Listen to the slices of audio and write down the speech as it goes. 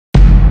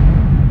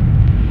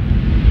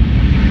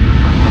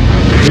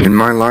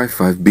my life,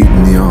 I've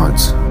beaten the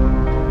odds.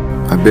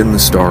 I've been the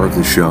star of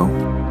the show,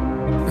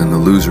 and the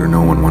loser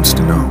no one wants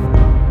to know.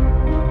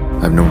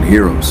 I've known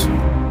heroes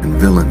and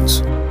villains,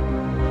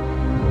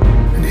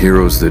 and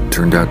heroes that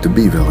turned out to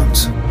be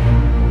villains.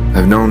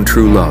 I've known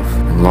true love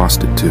and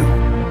lost it too.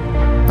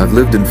 I've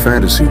lived in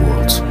fantasy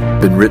worlds,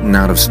 been written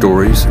out of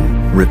stories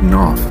and written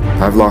off.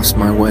 I've lost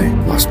my way,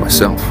 lost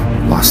myself,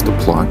 lost the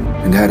plot,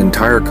 and had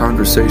entire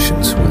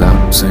conversations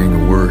without saying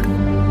a word.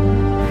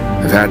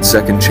 I've had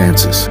second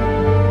chances,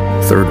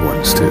 third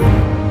ones too.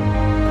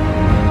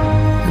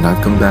 And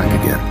I've come back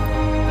again.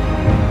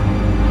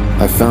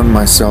 I've found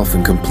myself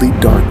in complete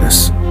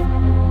darkness,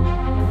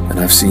 and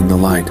I've seen the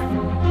light.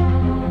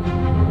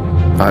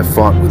 I've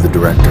fought with the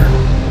director,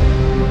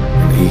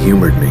 and he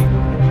humored me.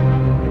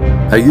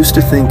 I used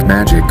to think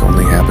magic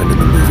only happened in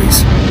the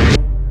movies,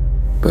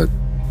 but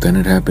then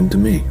it happened to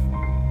me.